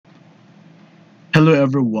Hello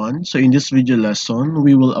everyone. So in this video lesson,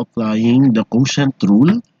 we will applying the quotient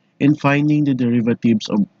rule in finding the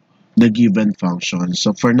derivatives of the given function.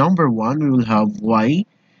 So for number 1, we will have y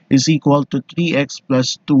is equal to 3x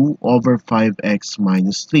plus 2 over 5x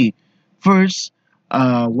minus 3. First,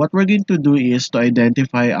 what we're going to do is to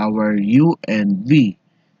identify our u and v.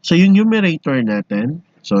 So yung numerator natin,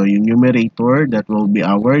 so yung numerator that will be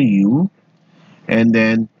our u, and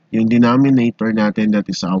then yung denominator natin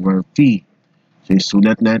that is our v. So,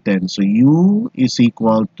 isulat natin. So, u is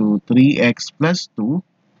equal to 3x plus 2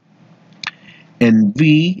 and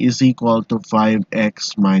v is equal to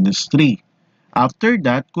 5x minus 3. After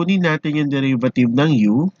that, kunin natin yung derivative ng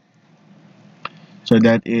u. So,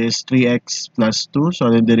 that is 3x plus 2. So,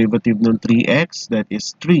 yung derivative ng 3x, that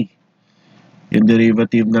is 3. Yung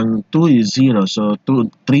derivative ng 2 is 0. So,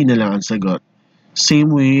 3 na lang ang sagot. Same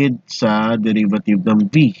with sa derivative ng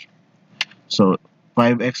v. So,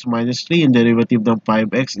 5x minus 3, yung derivative ng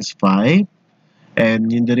 5x is 5. And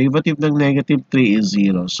yung derivative ng negative 3 is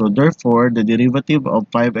 0. So, therefore, the derivative of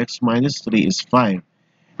 5x minus 3 is 5.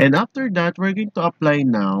 And after that, we're going to apply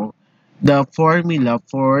now the formula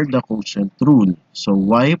for the quotient rule. So,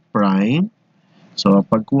 y prime. So,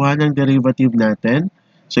 pagkuha ng derivative natin,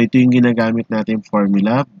 so ito yung ginagamit natin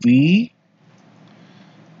formula, v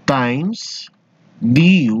times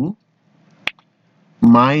du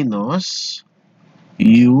minus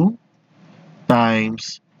u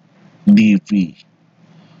times dv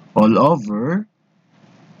all over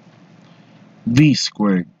v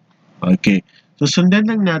squared. Okay. So, sundan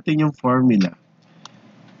lang natin yung formula.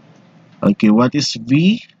 Okay, what is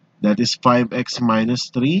v? That is 5x minus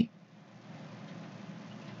 3.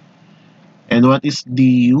 And what is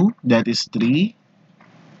du? That is 3.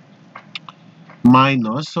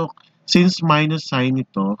 Minus. So, since minus sign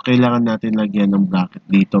ito, kailangan natin lagyan ng bracket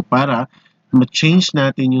dito para ma-change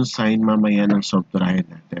natin yung sign mamaya ng subtrahen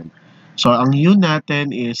natin. So, ang u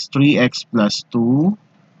natin is 3x plus 2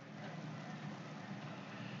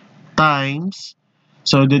 times,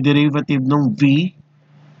 so the derivative ng v,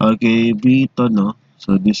 okay, v ito, no?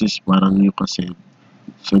 So, this is parang u kasi.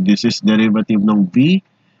 So, this is derivative ng v,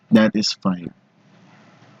 that is 5.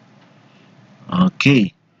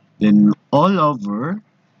 Okay. Then, all over,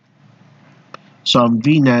 so ang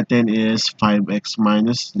v natin is 5x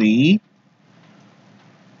minus 3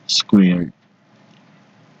 squared.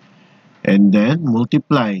 And then,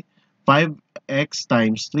 multiply. 5x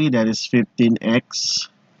times 3, that is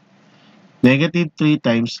 15x. Negative 3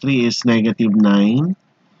 times 3 is negative 9.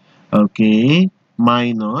 Okay.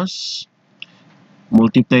 Minus.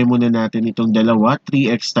 Multiply muna natin itong dalawa.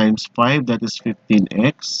 3x times 5, that is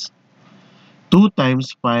 15x. 2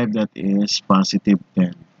 times 5, that is positive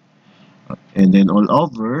 10. And then all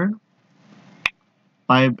over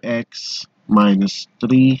 5x minus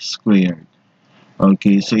 3 squared.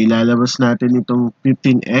 Okay, so ilalabas natin itong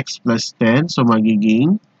 15x plus 10. So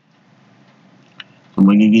magiging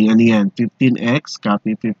ano yan? 15x,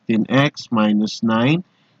 copy 15x minus 9.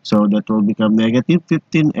 So that will become negative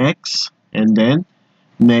 15x and then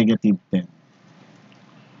negative 10.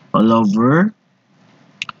 All over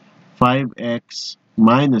 5x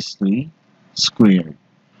minus 3 squared.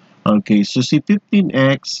 Okay, so si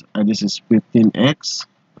 15x, this is 15x,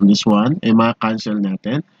 and this one, ay maka-cancel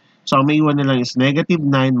natin. So, ang may iwan na lang is negative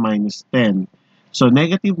 9 minus 10. So,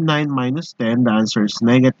 negative 9 minus 10, the answer is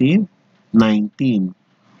negative 19.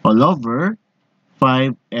 All over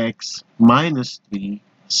 5x minus 3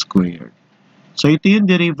 squared. So, ito yung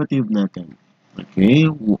derivative natin. Okay,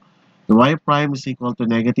 the y prime is equal to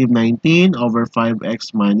negative 19 over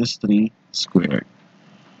 5x minus 3 squared.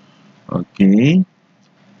 Okay.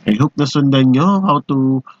 I hope nasundan nyo how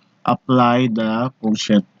to apply the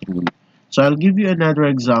quotient rule. So, I'll give you another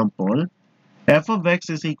example. F of x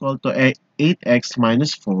is equal to 8x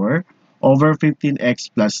minus 4 over 15x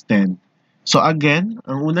plus 10. So, again,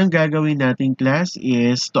 ang unang gagawin natin class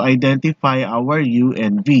is to identify our u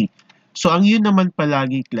and v. So, ang u naman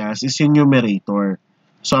palagi class is yung numerator.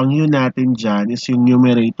 So, ang u natin dyan is yung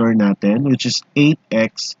numerator natin which is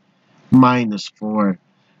 8x minus 4.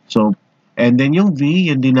 So, and then yung v,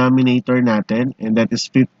 yung denominator natin, and that is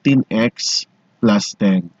 15x plus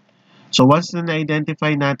 10. So, once na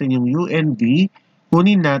na-identify natin yung u and v,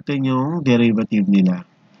 kunin natin yung derivative nila.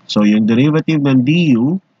 So, yung derivative ng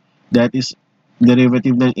du, that is,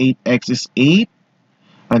 derivative ng 8x is 8.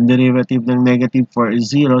 Ang derivative ng negative 4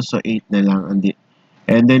 is 0, so 8 na lang.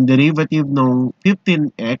 And then, derivative ng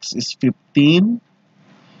 15x is 15.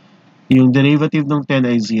 Yung derivative ng 10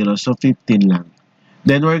 ay 0, so 15 lang.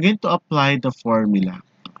 Then, we're going to apply the formula.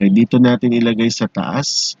 Okay, dito natin ilagay sa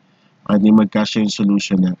taas. Hindi magkasya yung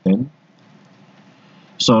solution natin.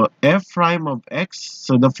 So f prime of x,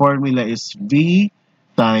 so the formula is v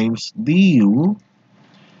times du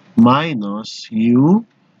minus u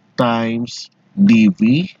times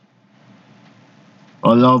dv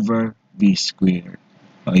all over v squared.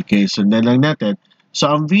 Okay, so na lang natin.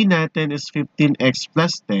 So ang v natin is 15x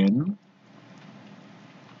plus 10.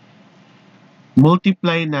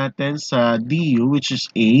 Multiply natin sa du which is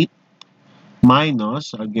 8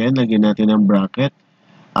 minus, again, lagyan natin ang bracket.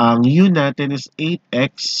 Ang u natin is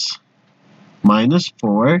 8x minus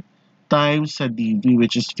 4 times sa dv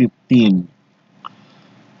which is 15.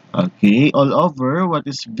 Okay, all over, what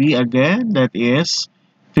is v again? That is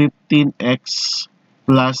 15x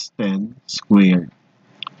plus 10 squared.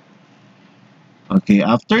 Okay,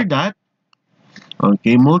 after that,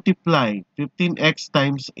 okay, multiply 15x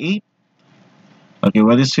times 8. Okay,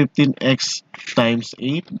 what is 15x times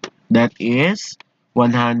 8? That is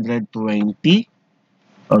 120.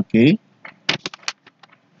 Okay.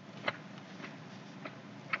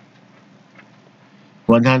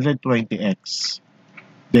 120x.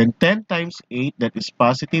 Then 10 times 8, that is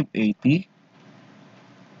positive 80.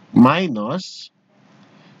 Minus,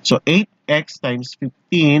 so 8x times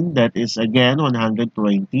 15, that is again 120.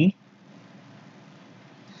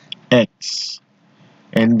 X.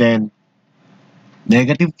 And then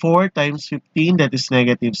negative 4 times 15, that is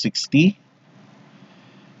negative 60.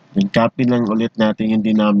 Then copy lang ulit natin yung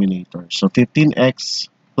denominator. So 15x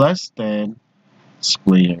plus 10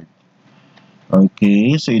 squared.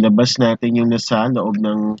 Okay, so ilabas natin yung nasa loob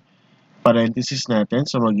ng parenthesis natin.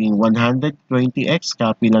 So maging 120x,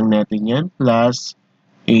 copy lang natin yan, plus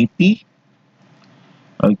 80.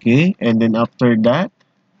 Okay, and then after that,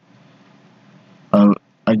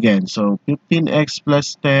 again, so 15x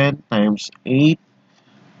plus 10 times 8.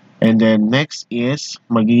 And then next is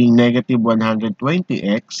magiging negative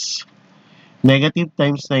 120x. Negative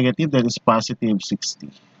times negative, that is positive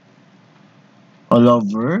 60. All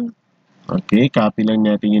over, okay, copy lang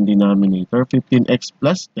natin yung denominator. 15x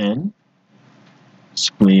plus 10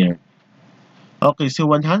 squared. Okay, so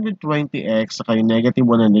 120x saka yung negative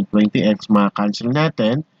 120x, maka-cancel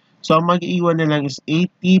natin. So, ang mag-iwan na lang is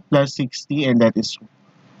 80 plus 60 and that is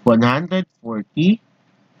 140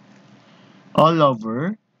 all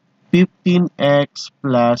over 15x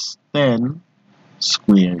plus 10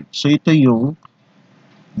 squared. So, ito yung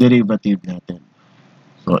derivative natin.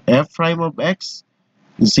 So, f prime of x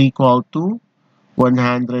is equal to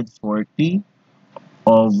 140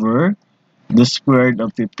 over the square root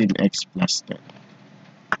of 15x plus 10.